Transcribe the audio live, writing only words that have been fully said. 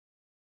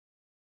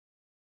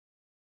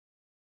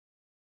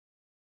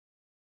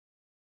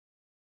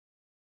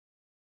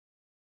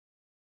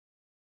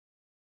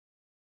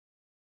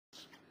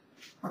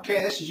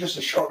Okay, this is just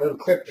a short little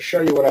clip to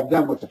show you what I've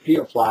done with the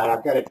PEEL-PLY.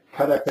 I've got it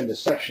cut up into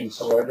sections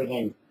so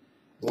everything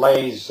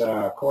lays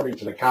according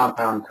to the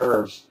compound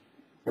curves.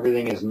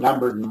 Everything is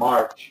numbered and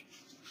marked,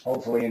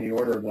 hopefully in the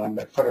order that I'm going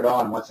to put it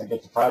on once I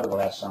get the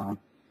fiberglass on.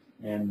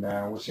 And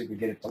we'll see if we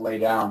get it to lay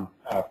down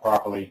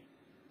properly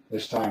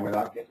this time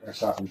without getting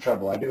ourselves in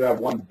trouble. I do have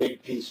one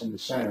big piece in the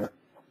center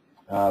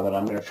that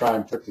I'm going to try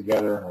and put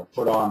together or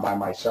put on by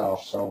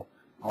myself. So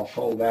I'll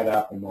fold that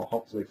up and we'll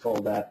hopefully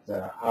fold that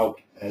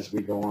out as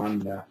we go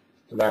on to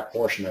that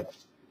portion of it.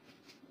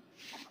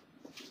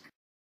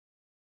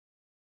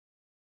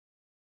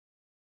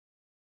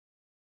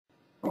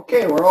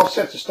 Okay, we're all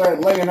set to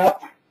start laying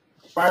up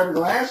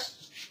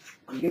fiberglass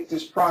and get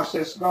this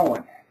process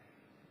going.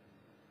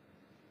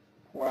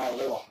 Pour out a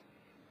little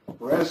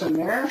resin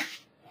there.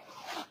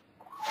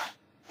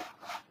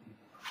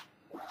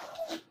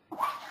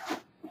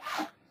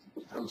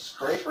 A little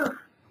scraper.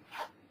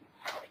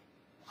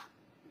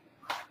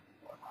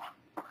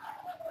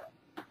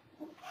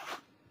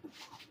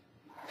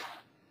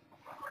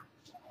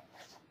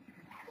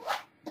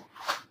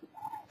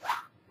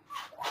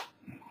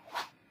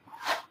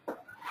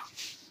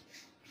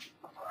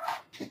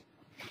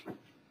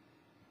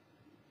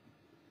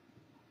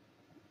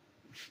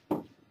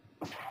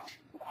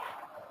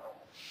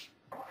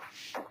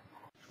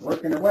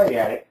 Working away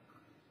at it.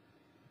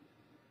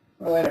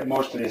 We'll edit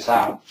most of this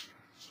out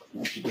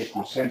once you get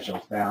the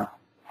essentials down.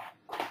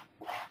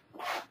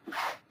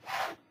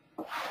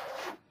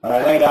 But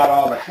I laid out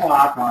all the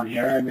cloth on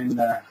here and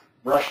then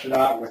brushed it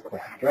out with the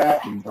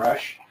drafting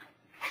brush.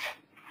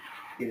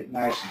 Get it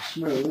nice and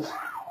smooth.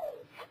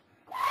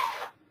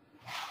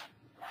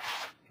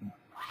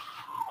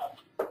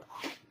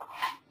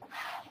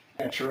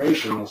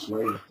 Saturation this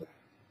way with the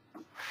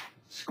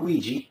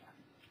squeegee.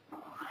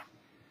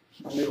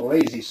 A little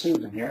lazy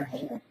Susan here.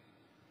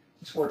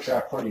 This works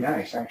out pretty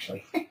nice,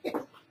 actually.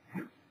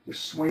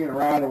 Just swing it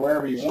around to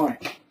wherever you want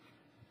it.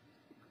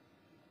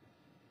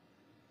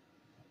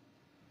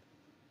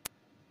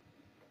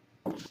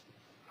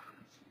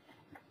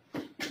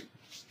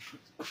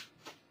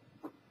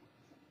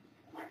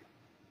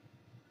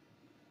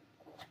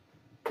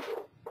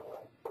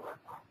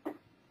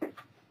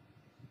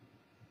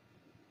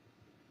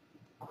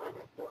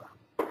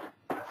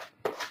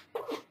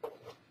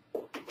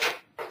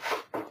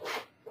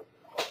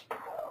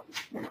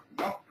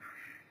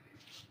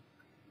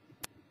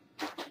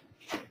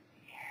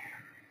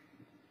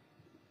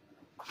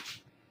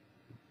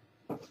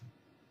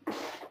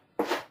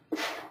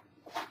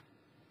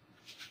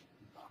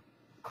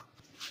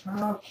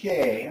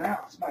 Okay, now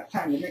it's about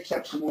time to mix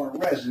up some more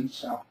resin,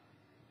 so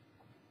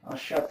I'll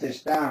shut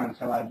this down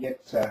until I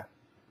get to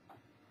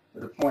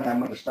the point I'm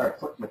going to start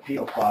putting the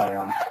PEEL-PLY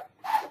on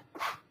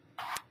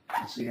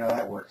and see how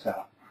that works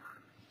out.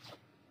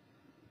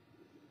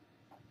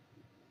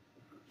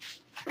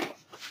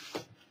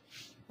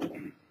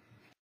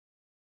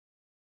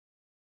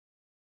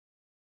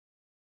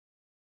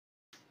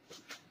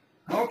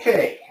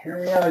 Okay,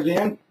 here we are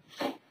again.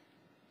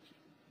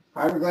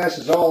 Fiberglass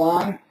is all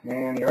on,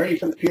 and you're ready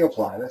for the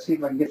PEEL-PLY. Let's see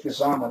if I can get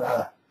this on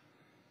without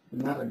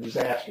another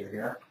disaster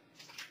here.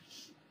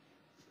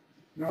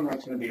 No,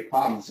 that's going to be a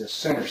problem with this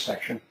center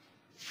section.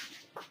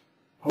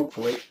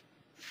 Hopefully,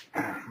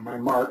 my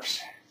marks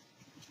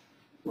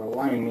will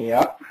line me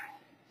up.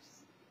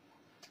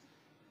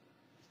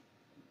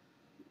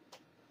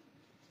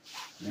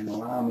 And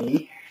allow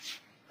me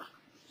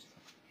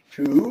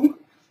to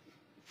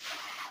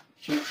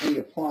gently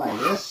apply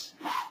this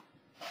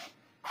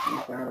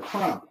without a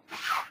problem.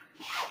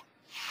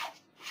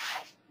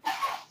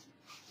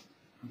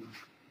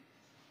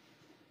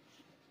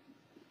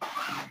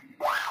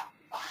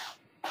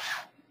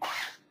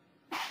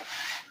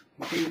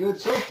 Looking good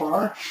so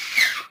far.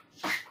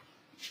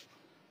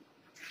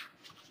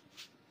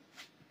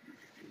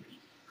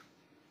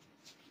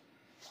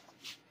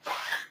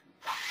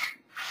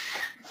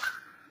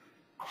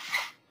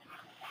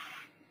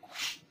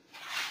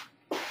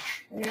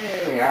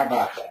 Hey, how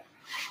about that?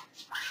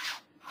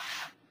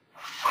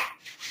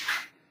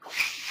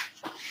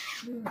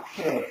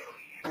 Okay,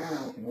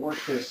 now we can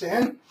work this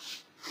in.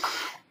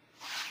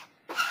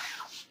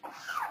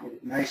 Get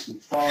it nice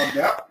and fogged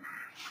up.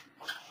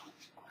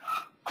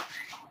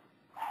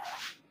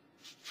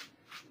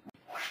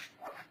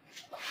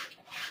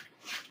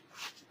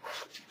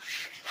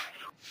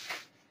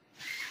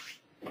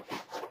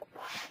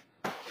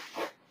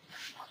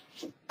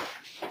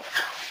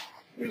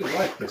 I really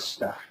like this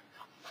stuff.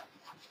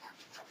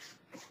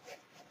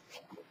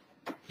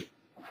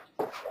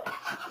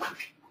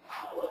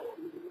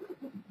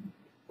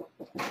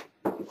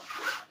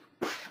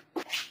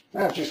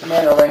 Now it's just a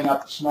matter of laying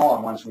up the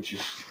smaller ones, which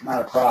is not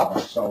a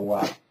problem.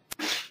 So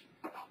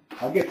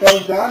I'll get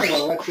those done, and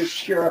we'll let this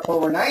cure up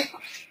overnight,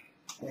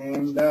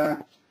 and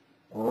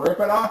rip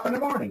it off in the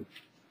morning.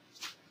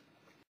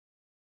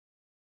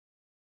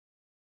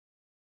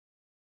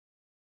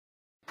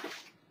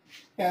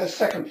 Yeah, the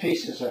second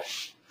piece is a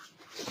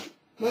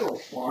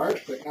little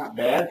large, but not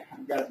bad.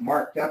 I've got it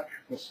marked up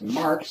with some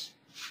marks.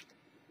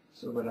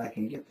 so that I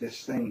can get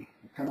this thing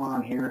to come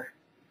on here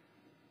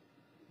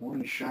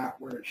one shot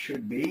where it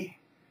should be.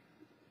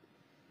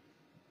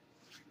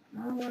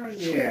 Oh,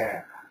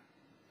 yeah.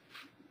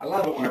 I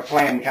love it when a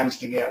plan comes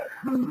together.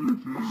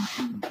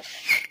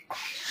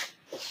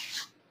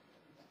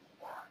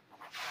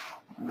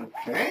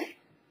 Okay.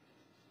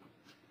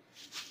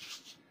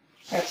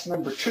 That's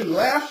number 2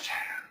 left.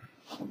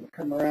 We'll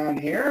come around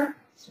here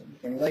so we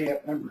can lay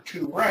up number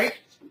 2 right.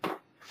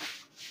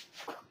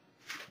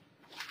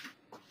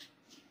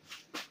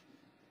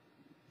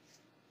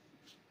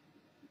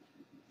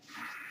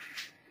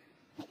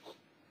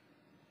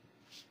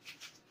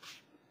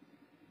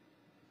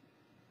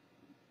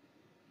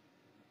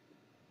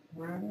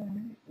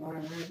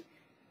 Right.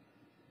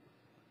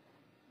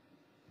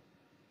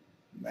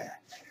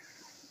 Back.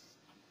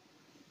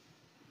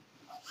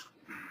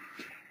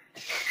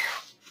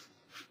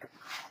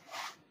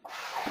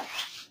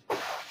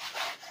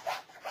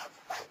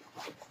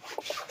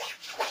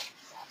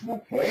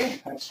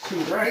 Okay, that's 2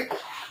 right.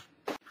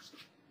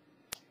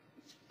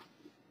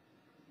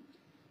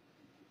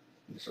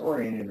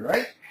 Disoriented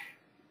right.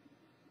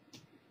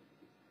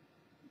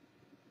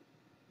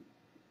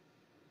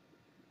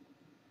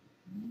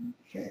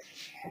 Okay.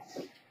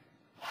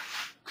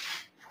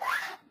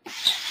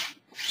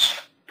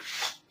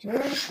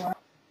 Just like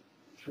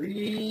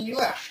 3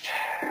 left.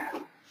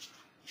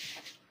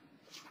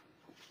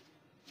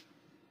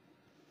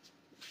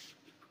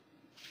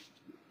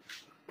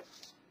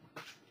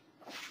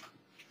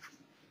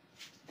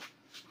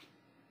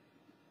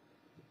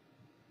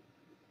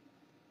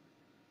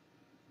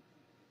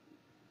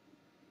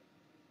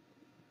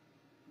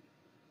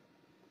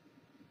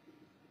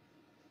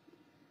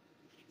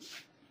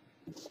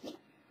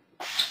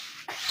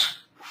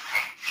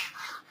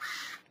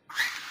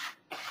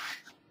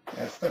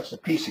 That's a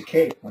piece of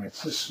cake when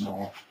it's this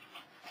small.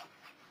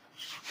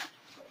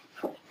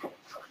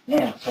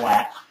 And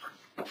flat.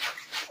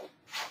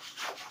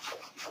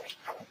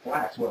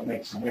 Flat's what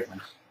makes the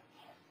difference.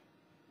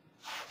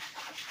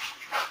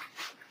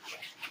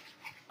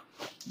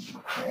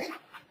 Okay.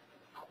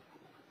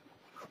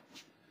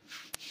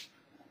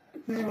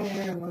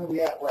 And what do we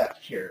got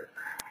left here?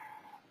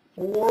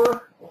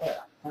 4 left,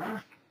 huh?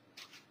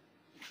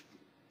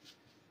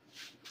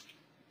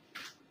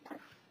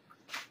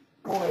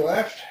 Four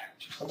left.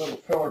 Just a little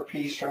filler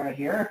piece right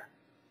here.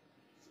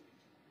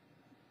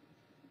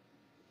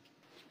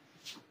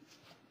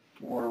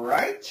 4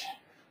 right.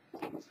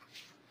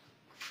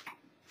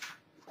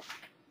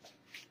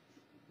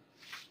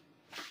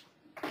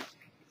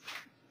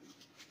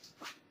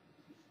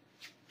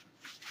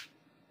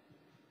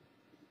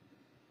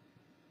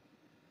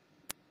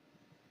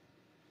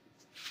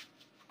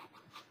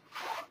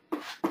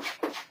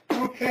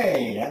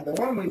 Okay, and the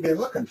one we've been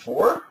looking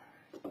for,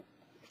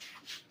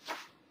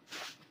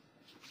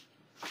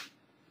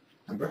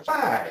 number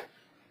 5.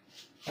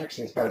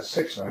 Actually, it's got a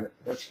 6 on it.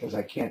 That's because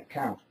I can't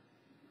count.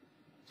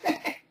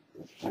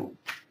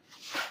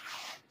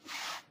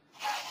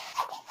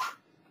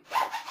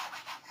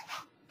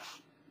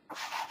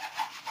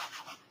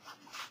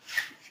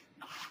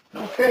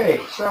 Okay,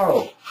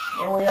 so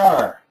here we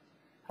are.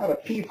 How to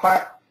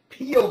PEEL-PLY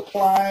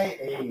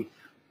a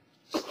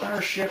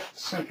Starship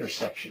center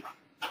section.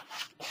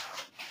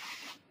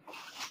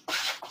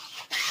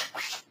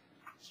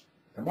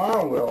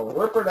 Tomorrow we'll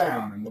rip her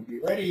down and we'll be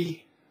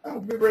ready. I'll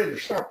be ready to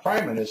start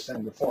priming this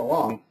thing before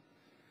long.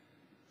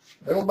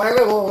 Little by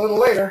little, a little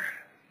later.